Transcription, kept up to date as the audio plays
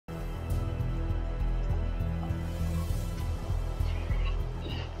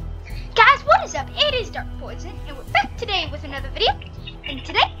What is up? It is Dark Poison, and we're back today with another video. And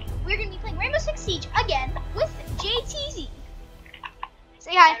today, we're going to be playing Rainbow Six Siege again with JTZ.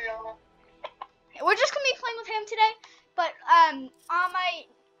 Say hi. Hello. We're just going to be playing with him today, but on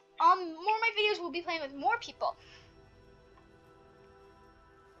more of my videos, we'll be playing with more people.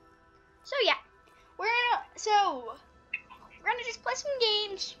 So yeah, we're gonna just play some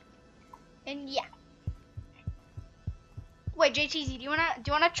games, and yeah. Wait, JTZ, do you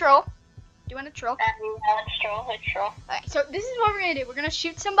wanna troll? Do you wanna troll? Let's troll. Alright, so this is what we're gonna do. We're gonna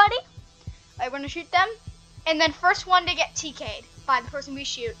shoot somebody. We're gonna shoot them, and then first one to get TK'd by the person we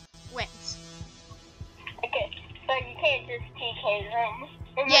shoot wins. Okay, so you can't just TK them.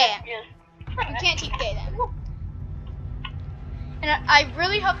 Yeah. You can't TK them. And I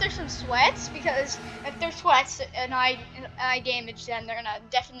really hope there's some sweats, because if there's sweats and I damage them, they're gonna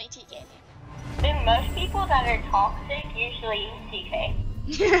definitely TK me. Then most people that are toxic usually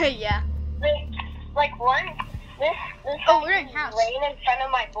TK. Yeah. Like one, this Oh, we're in house. ran in front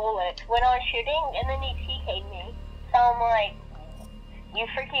of my bullet when I was shooting, and then he TK'd me. So I'm like, you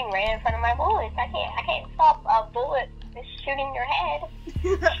freaking ran in front of my bullets. I can't stop a bullet that's shooting your head.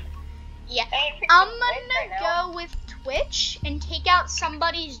 Yeah. I'm gonna go with Twitch and take out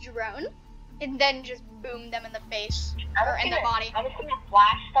somebody's drone, and then just boom them in the face or in the body. I'm just gonna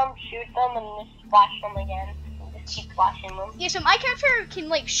flash them, shoot them, and just flash them again. Just keep flashing them. Yeah, so my character can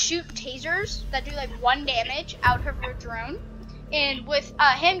like shoot tasers that do like 1 damage out of your drone, and with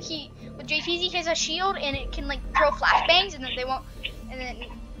with JTZ, he has a shield and it can like throw flashbangs, and then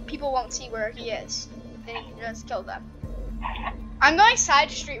people won't see where he is. Then he can just kill them. I'm going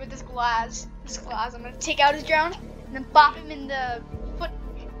side street with this glass. I'm gonna take out his drone and then bop him in the foot.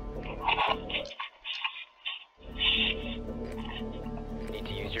 Need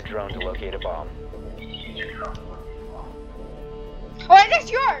to use your drone to locate a bomb. Oh,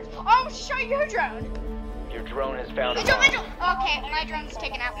 that's yours! Oh, I'm gonna show you your drone. Your drone has found a Vigil, bomb. Vigil! Okay, my drone's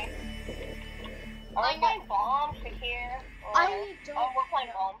taken out. Are we playing bombs here? I don't Oh, we're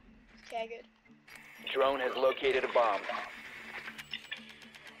playing bombs. Okay, good. Drone has located a bomb.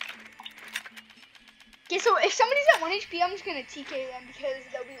 Okay, so if somebody's at 1 HP, I'm just gonna TK them because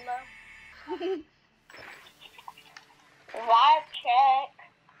they'll be low. Vibe check.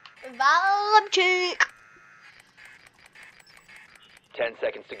 Vibe check. 10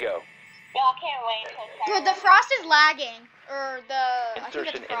 seconds to go. Y'all can't wait until Dude, the frost is lagging. Or I think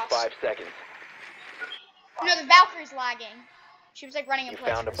Insertion it's in frost. 5 seconds. No, the Valkyrie's lagging. She was like running in You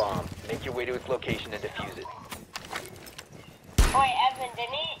place. found a bomb. Make your way to its location and defuse it. Wait, Evan,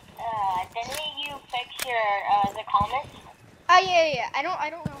 didn't you fix your the comments? Oh yeah. I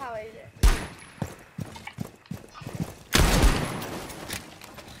don't know how I did it.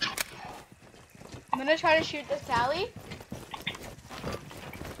 I'm gonna try to shoot this Sally.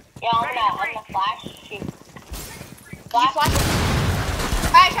 Yeah, I'm gonna flash shoot. You flash it?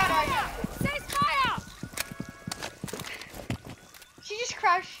 I shot her. She just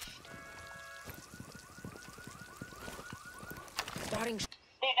crashed. Dude,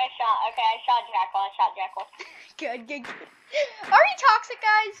 I shot Jackal. Good. Are you toxic,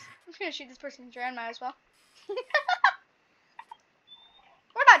 guys? I'm just gonna shoot this person's drone, might as well.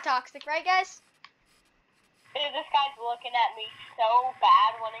 We're not toxic, right, guys? Dude, this guy's looking at me so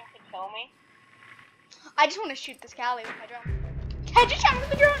bad, wanting to kill me. I just want to shoot this Callie with my drone. I just shot her with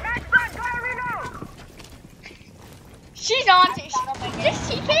the drone. She's on to it.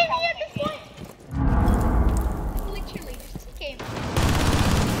 Just TK me at this point. Literally, just TK me.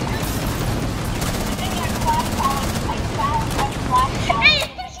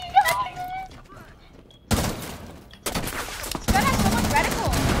 Hey, she got it. This gun has so much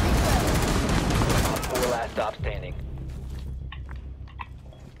reticle. Op 4 last stop standing.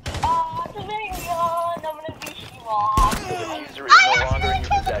 Oh, it's a million. I'm gonna be Shiva. The diffuser is no longer in your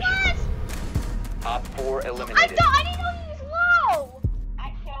possession. Op 4 eliminated. I didn't know he was low. I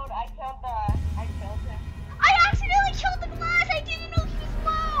killed him. I accidentally killed the glass. I didn't know he was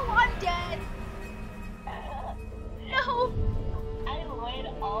low. I'm dead. No. I lit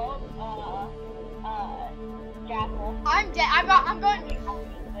off, Jackal. I'm dead. I'm going.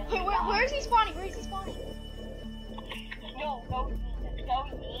 Hey, where is he spawning? No, go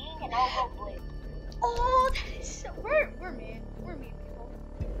Ying, and I'll go Blitz. Oh, that is so. We're mean. We're mean people.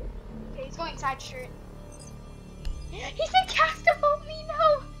 Okay, he's going side street. He said cast a vote me.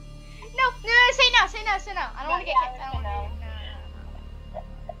 No. Say no. I don't want to get kicked. No.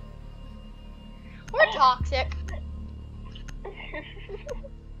 We're toxic.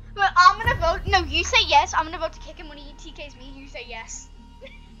 But I'm gonna vote. No, you say yes. I'm gonna vote to kick him when he TKs me. You say yes.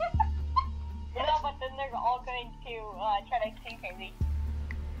 No, but then they're all going to try to TK me.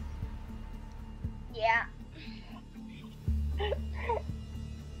 Yeah.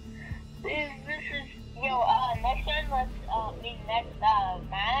 This is yo. Next time, let's next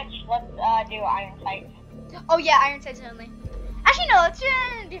match. Let's do Iron Sights. Oh yeah, Iron Sights only. Actually no, let's do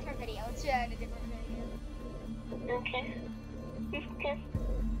it in a different video. Okay. Okay.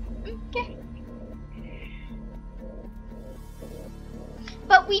 Okay.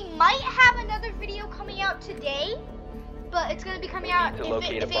 But we might have another video coming out today. But it's gonna be coming out. If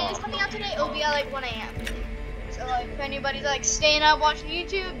it is coming out today, it'll be at like 1 a.m. So like, if anybody's like staying up watching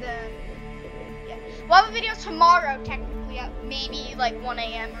YouTube, then yeah, we'll have a video tomorrow. Technically, at maybe like 1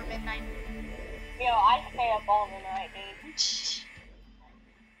 a.m. or midnight. Yo, I stay up all the night, dude.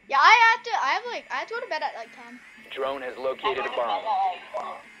 Yeah, I have to go to bed at like 10 Drone has located a bomb.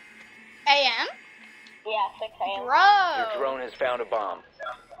 a.m. Yeah, 6 a.m. Bro. Your drone has found a bomb.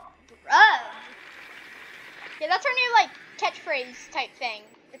 Bruh. Yeah, that's our new like catchphrase type thing.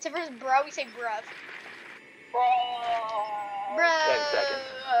 It's if it's bro, we say bruv. Bro. Bruh. 10 seconds.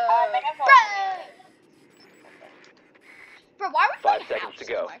 Bruh. Bro, why are we 5 playing seconds house? to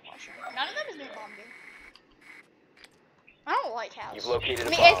go. Is my question. None of them is new bomb, dude. I don't like house. You've located a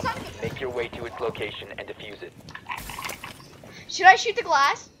It's bomb. not good. Make your way to its location and defuse it. Should I shoot the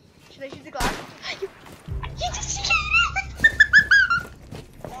glass? Should I shoot the glass? You just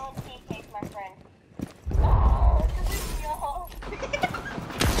No one TK's my friend. No, yo.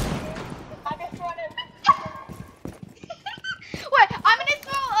 I just wanna. What? I'm gonna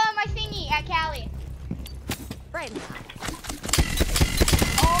throw my thingy at Callie. Friend.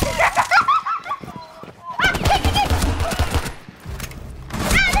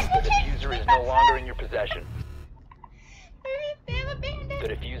 The diffuser is no longer in your possession. They have abandoned. The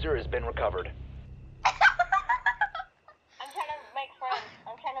diffuser has been recovered. I'm trying to make friends.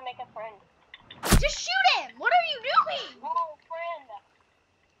 I'm trying to make a friend. Just shoot him! What are you doing? Oh, friend.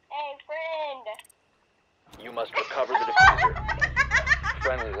 Hey, friend. You must recover the diffuser.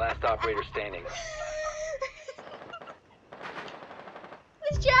 Friendly, last operator standing.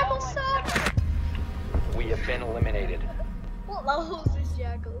 This jackal sucks. We have been eliminated. What level is this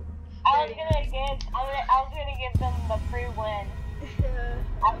jackal? I was gonna give them the free win.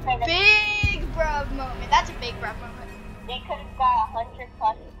 I said that Big bruv moment. That's a big bruv moment. they could have got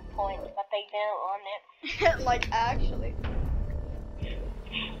 100+ points, but they didn't want it. Like, actually.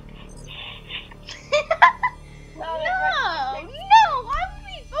 No, why would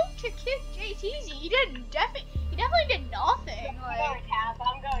we vote to kick JTZ? He definitely did nothing. I'm going Cap.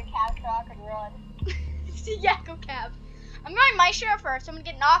 I'm going Cap so I can run. Yeah, go Cap. I'm going Maestro first. I'm gonna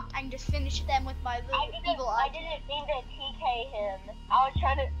get knocked. I can just finish them with my little eagle I eye. didn't mean to TK him. I was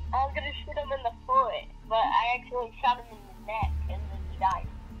gonna shoot him in the foot, but I actually shot him in the neck and then he died.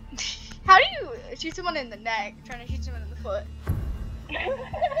 How do you shoot someone in the neck trying to shoot someone in the foot?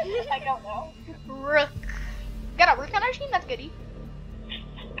 I don't know. Rook. Got a rook on our team? That's goody.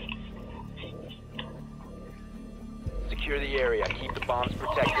 Secure the area. Keep the bombs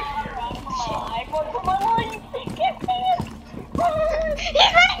protected. Come on, He's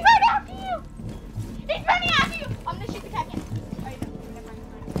running right after you! He's running after you! I'm gonna shoot the captain. Oh, no. Never mind.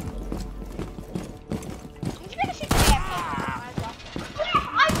 I'm just gonna shoot the captain. Might as well.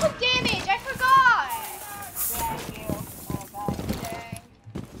 Yeah, I took damage! I forgot! Yeah, you. Oh god. Dang.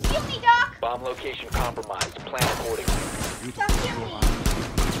 Heal me, Doc! Bomb location compromised. Plan accordingly. Doc, heal me!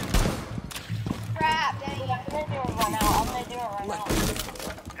 Crap, dang. I'm gonna do a run out. Take the Let's bomb.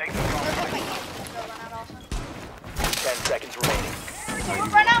 hope I can. Go run out also. 10 seconds remaining.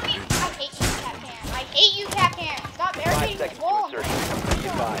 Run out me! I hate you, Capcan. I hate you, Capcan. Stop 5 barricading the seconds to wall. insertion. Be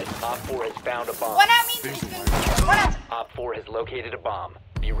advised. Op 4 has found a bomb. Run out me! It's been run out. Op 4 has located a bomb.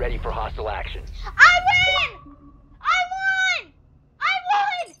 Be ready for hostile action. I win! I won! I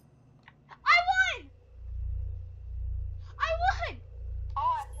won! I won! I won! Oh,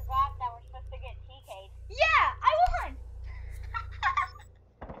 I forgot that we're supposed to get TK'd. Yeah, I won!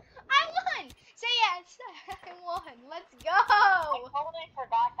 I won! Say yes, I won. Let's I go! totally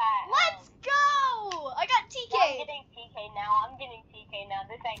forgot that. Let's go! I got I'm TK. getting TK'd now.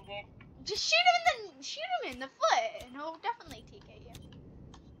 This ain't good. Just shoot him in the foot, and he'll definitely TK you.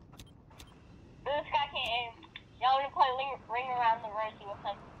 This guy can't aim. Y'all wanna play ring around the rosy with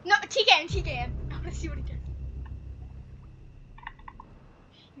him? No, TK him. I wanna see what he does.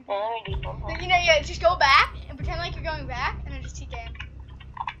 Yeah, let me do something. You know, yeah, just go back and pretend like you're going back, and then just TK him.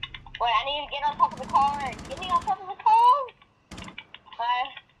 Wait, I need to get on top of the car. Get me on top of the car.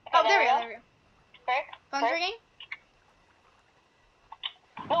 Oh, there we go, there we go. Frick. Phone's Frick. ringing.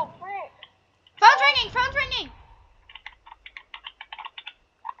 No, frick. Phone's ringing.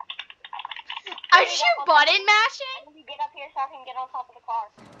 Are you button mashing? I need to get up here so I can get on top of the car.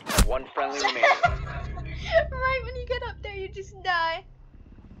 One friendly remaining. Right when you get up there, you just die.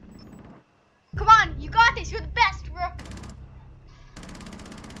 Come on, you got this. You're the best, Rook.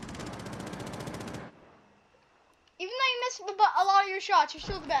 Even though you missed a lot of your shots, you're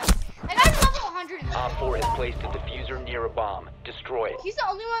still the best. That guy's level 100. Op 4 has placed a diffuser near a bomb. Destroy it. He's the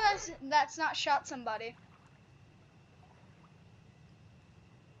only one that's not shot somebody.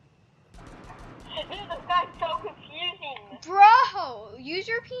 Dude, this guy's so confusing. Bro, use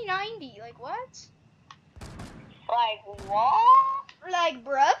your P90. Like what? Like, what? Like,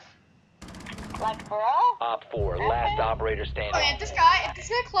 bruh. Like, bro? Op 4, last operator standing. Okay, if this guy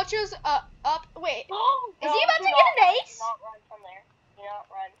clutches up, wait. No, Is he about to do get an ace? not run from there. Do not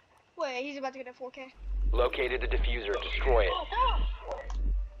run. Wait, he's about to get a 4K. Located the diffuser. Destroy it.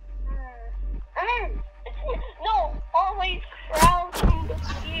 No, always crouching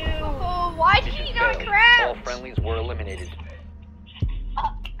with you. Oh, why did he Mission not failed. crouch? All friendlies were eliminated.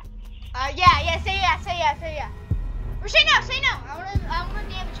 Yeah, say yeah. Or say no. I wanna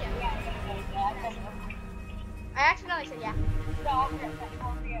damage him. I accidentally said yeah.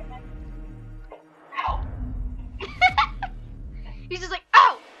 Ow. He's just like,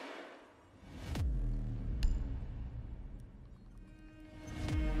 oh!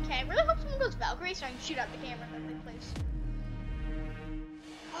 Okay, I really hope someone goes Valkyrie so I can shoot out the camera that they place.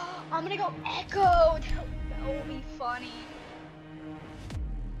 I'm gonna go Echo. That will be funny.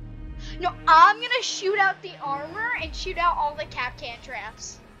 No, I'm gonna shoot out the armor and shoot out all the Kapkan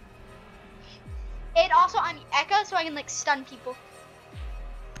traps. And also, I'm Echo so I can like stun people.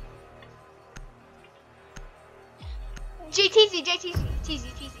 TZ.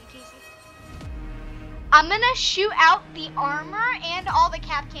 I'm gonna shoot out the armor and all the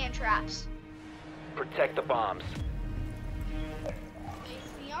Kapkan traps. Protect the bombs.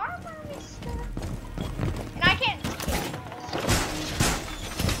 It's the armor, mister. And I can't.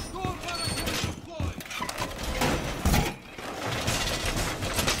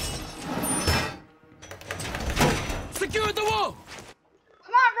 Secure the wall!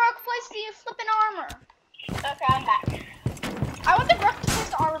 Come on, Rook, place the flipping armor. Okay, I'm back. I want the Rook to place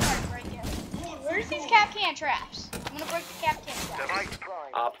the armor right here. Where's these Kapkan traps? I'm gonna break the Kapkan traps.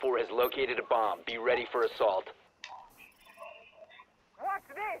 Op 4 has located a bomb. Be ready for assault. Watch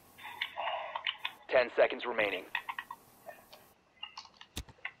this. 10 seconds remaining.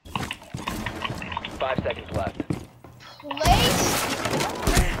 5 seconds left. Place.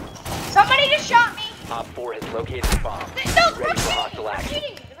 Somebody just shot me. Op 4 has located a bomb. No, the Ready Rook's for hostile action.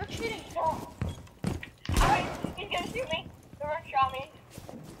 shooting me. The Rook's shooting me. Alright, he's gonna shoot me. The Rook shot me.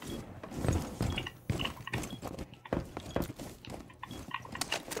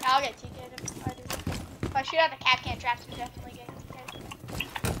 I'll get TK'd if I do. If I shoot out the Kapkan traps, I'm definitely getting TK'd.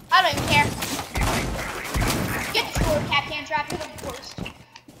 I don't even care. Get destroyed, Kapkan trap. You're the worst.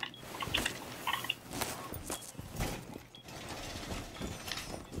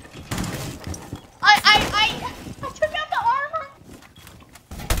 I took out the armor.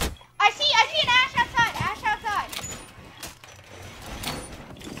 I see an Ash outside.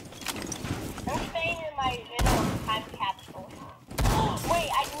 I'm staying in my little time capsule. Wait,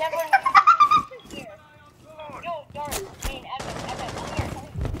 I never knew here. Yo, Dart, Evan, come here.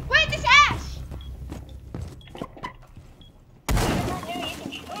 Wait, this Ash. I never knew you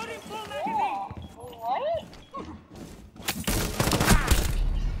could shoot this wall. What?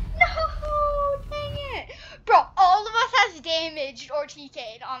 No, dang it. Bro, all of us has damaged or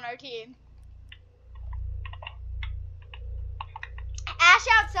TK'd on our team. Ash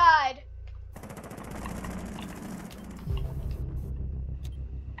outside.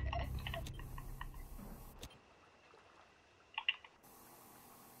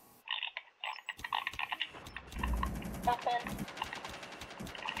 Nothing.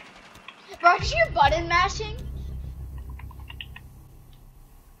 Bro, did you hear button mashing?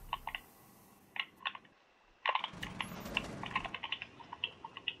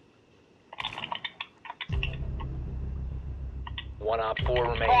 One Op 4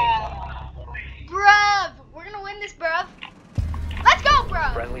 remaining. Bruv, we're gonna win this, bruv. Let's go,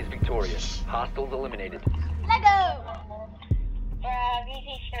 bro. Friendlies victorious. Hostiles eliminated. Let go.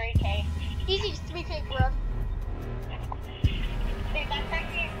 Easy 3K. Easy 3K, bruv. Dude, that's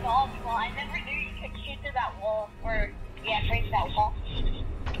actually a dodge wall. I never knew you could shoot through that wall. Or, yeah, break that wall.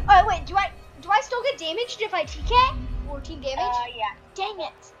 Oh wait, do I still get damaged if I TK? Or team damage? Yeah. Dang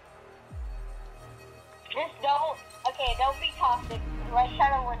it. Just don't be toxic. Let's try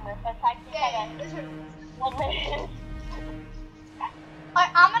to win this. Let's actually try to this hurts. win this.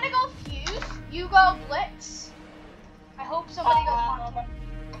 Alright, I'm gonna go fuse. You go blitz. I hope somebody goes.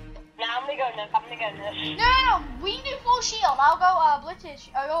 Now I'm gonna go, Nick. I'm gonna go, Nick. No. We can do full shield. I'll go Blitz's.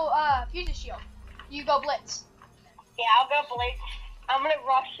 I'll go Fuse's shield. You go Blitz. Yeah, I'll go Blitz. I'm gonna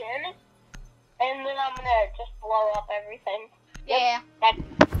rush in, and then I'm gonna just blow up everything. Yeah.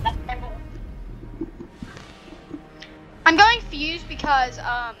 That's my goal. I'm going Fuse because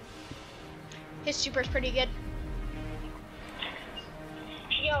his super's pretty good.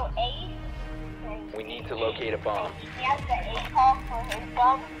 Yo, Ace. We need to locate a bomb. He has the ACOG for his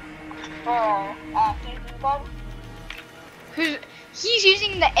gun. For Fuse's gun. He's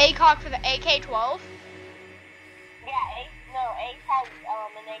using the ACOG for the AK-12. Yeah, Ace. No, Ace has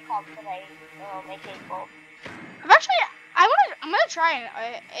an ACOG for the AK-12. I'm gonna try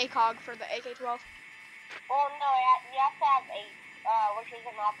an ACOG for the AK-12. Well, no, you have to have Ace, which is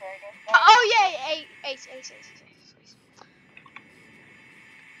an operator. So Oh yeah, Ace.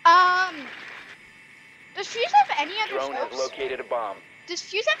 Does Fuse have any other Drone has scopes? located a bomb. Does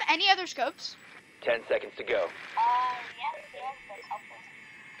Fuse have any other scopes? 10 seconds to go. yes, he has a couple.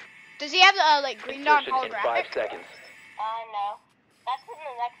 Does he have the like green dot Insertion in 5 holographic? seconds. No. That's in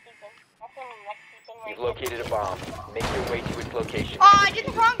the next season. That's in the next season right You've located a bomb. Make your way to its location. Oh, I did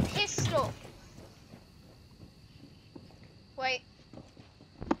the wrong pistol. Wait.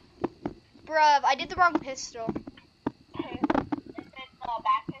 Bruv, I did the wrong pistol. Is it the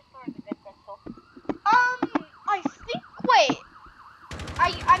back pistol or the good pistol? I think, wait.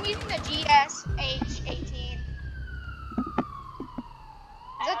 I'm using the GSH-18.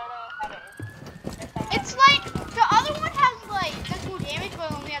 I don't know if that is. It's like, the other one has like, does more damage,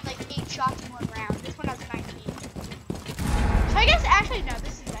 but only has like 8 shots in 1 round. This one has 19. So I guess, actually, no,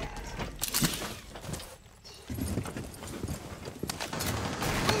 this is better.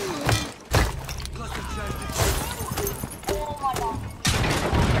 Oh my god.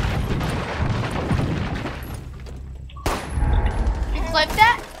 You clipped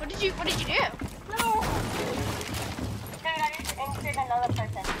that? What did you do? No. Dude, I just injured another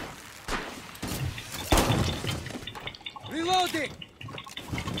person. Reloading!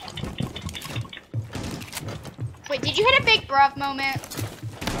 Wait, did you hit a big bruv moment?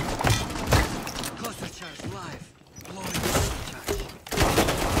 Cluster charge live. Blowing cluster charge.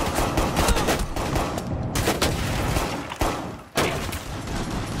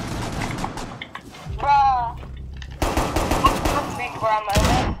 Bruh. Big bruh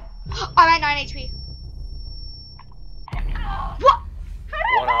moment. I'm at 9 HP. What?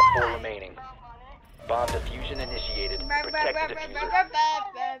 1 op 4 remaining. Bomb diffusion initiated. Protect the diffuser.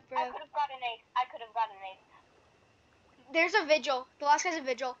 I could have got an ace. There's a vigil. The last guy's a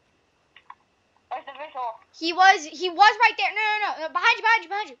vigil. Where's the visual? He was right there. No. Behind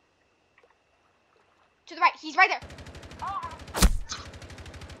you. To the right. He's right there. Oh,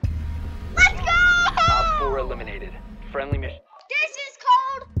 Let's go! Op 4 eliminated. Friendly mission.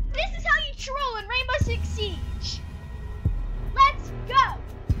 This is how you troll in Rainbow Six Siege. Let's go.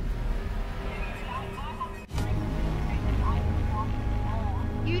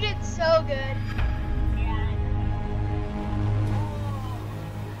 You did so good.